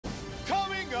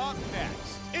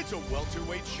It's a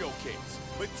welterweight showcase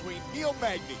between Neil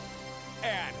Magny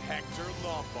and Hector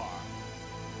Lombard.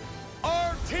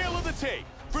 Our tale of the tape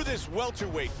for this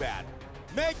welterweight battle.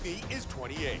 Magny is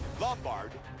 28,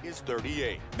 Lombard is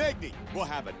 38. Magny will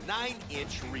have a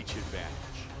 9-inch reach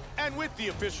advantage. And with the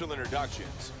official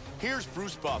introductions, here's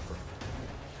Bruce Buffer.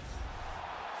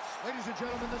 Ladies and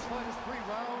gentlemen, this fight is 3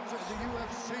 rounds of the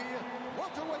UFC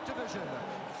welterweight division.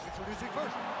 Introducing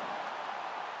first,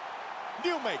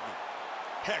 Neil Magny,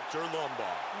 Hector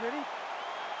Lombard. Ready?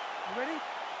 You ready?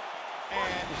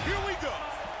 And here we go.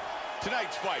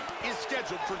 Tonight's fight is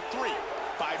scheduled for 3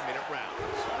 5-minute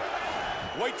rounds.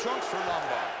 White trunks for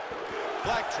Lombard,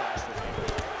 black trunks for him.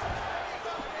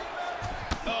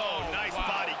 Oh, nice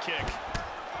body kick.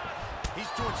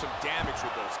 He's doing some damage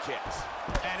with those kicks.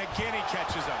 And again, he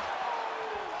catches him.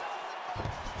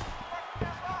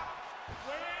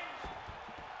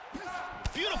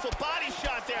 Beautiful body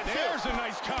shot there, too. There's a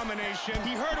nice combination.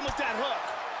 He hurt him with that hook.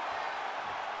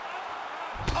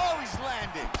 Oh, he's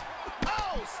landing.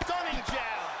 Oh, stunning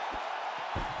jab.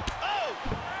 Oh,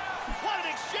 what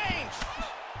an exchange.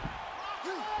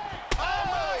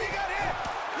 Oh, he got hit.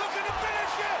 Looking to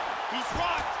finish it. He's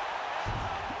rocked.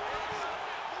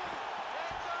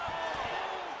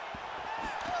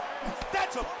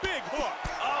 That's a big hook.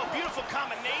 Oh, beautiful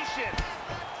combination.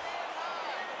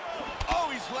 Oh,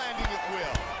 he's landing at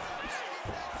will.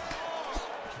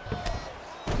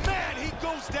 Man, he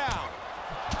goes down.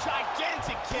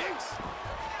 Gigantic kicks.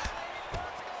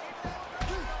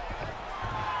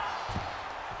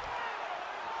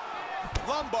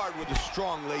 Lombard with a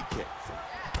strong leg kick.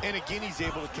 And again, he's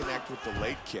able to connect with the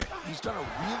leg kick. He's done a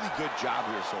really good job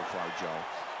here so far, Joe.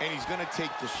 And he's going to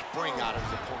take the spring out of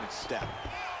his opponent's step.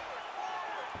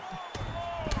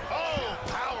 Oh,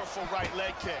 powerful right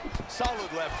leg kick.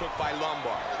 Solid left hook by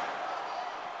Lombard.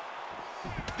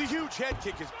 The huge head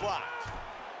kick is blocked.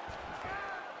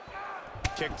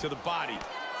 Kick to the body.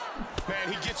 Man,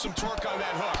 he gets some torque on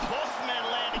that hook. Both men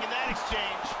landing in that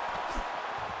exchange.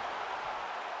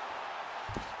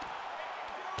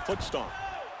 Foot stomp.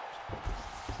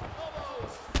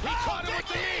 He caught him with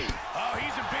the knee. Oh,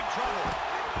 he's in big trouble.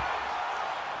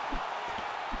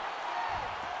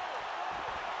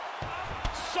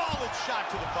 Solid shot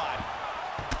to the body.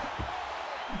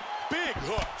 Big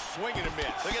hook, swing and a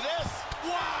miss. Look at this.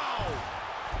 Wow!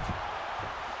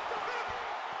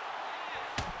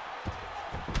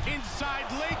 Inside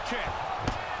leg kick.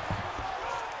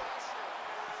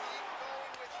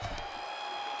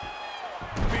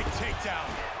 Big takedown.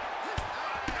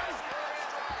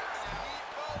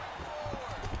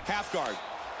 Half guard.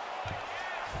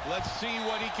 Let's see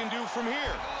what he can do from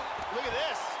here. Look at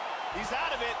this. He's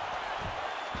out of it.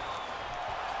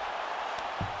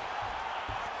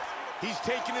 He's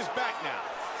taking his back now.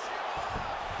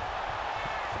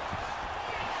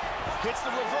 Hits the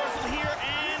reversal here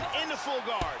and into full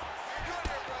guard.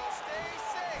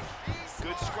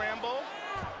 Good scramble.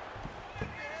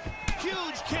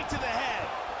 Huge kick to the head.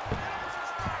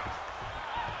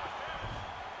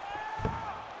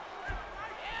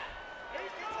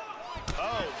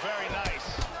 Oh, very nice.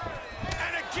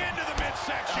 And again to the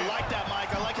midsection. I like that,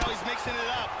 Mike. I like how he's mixing it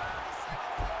up.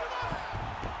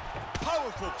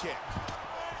 Powerful kick.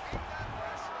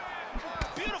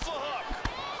 Beautiful hook.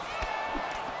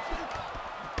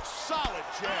 Solid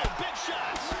Oh, jab. big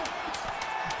shots.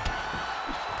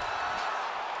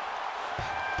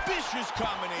 Vicious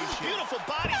combination. Beautiful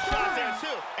body shot there,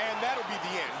 too. And that'll be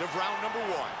the end of round number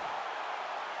 1.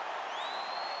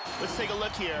 Let's take a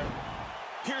look here.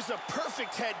 Here's a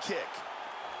perfect head kick.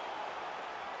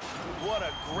 What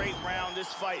a great round.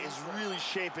 This fight is really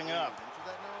shaping up. in for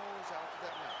that nose, out for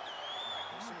that mouth. All right,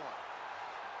 listen on.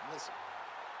 Listen.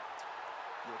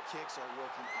 Your kicks are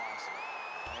working awesome.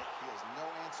 Right? He has no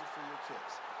answer for your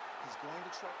kicks. He's going to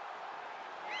try.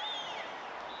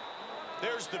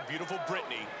 There's the beautiful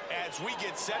Brittany as we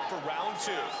get set for round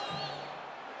 2.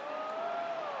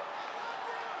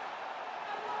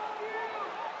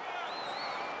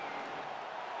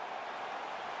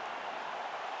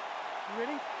 You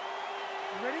ready?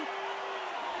 You ready?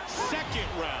 Second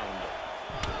round.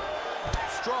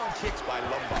 Strong kicks by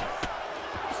Lombard.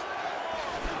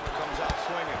 Comes out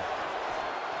swinging.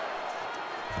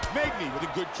 Magny with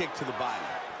a good kick to the body.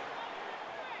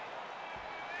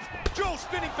 Joe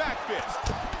spinning back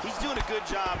fist. He's doing a good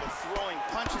job of throwing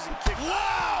punches and kicks.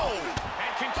 Wow!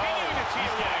 And continuing to tear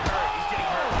He's getting away. hurt. He's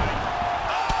getting hurt.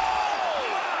 Oh!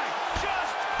 My!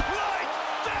 Just like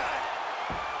that!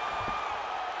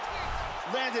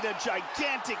 Landed a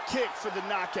gigantic kick for the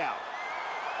knockout.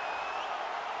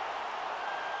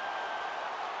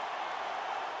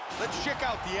 The Let's check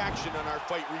out the action on our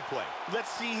fight replay.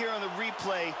 Let's see here on the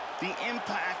replay the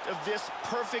impact of this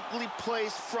perfectly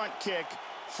placed front kick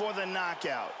for the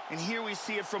knockout. And here we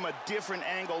see it from a different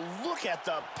angle. Look at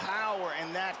the power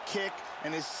in that kick.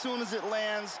 And as soon as it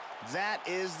lands, that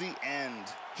is the end.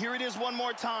 Here it is one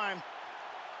more time.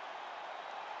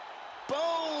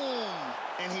 Boom!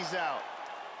 And he's out.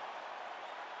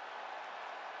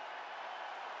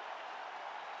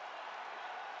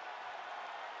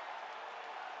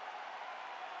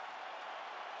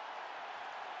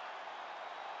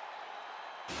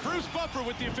 Bruce Buffer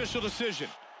with the official decision.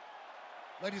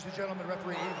 Ladies and gentlemen,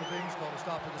 referee Evil Things called a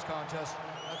stop to this contest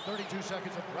at 32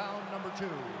 seconds of round number 2.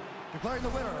 Declaring the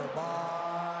winner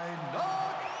by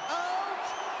knockout,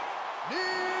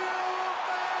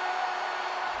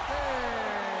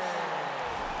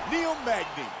 Neil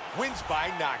Magny wins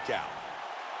by knockout.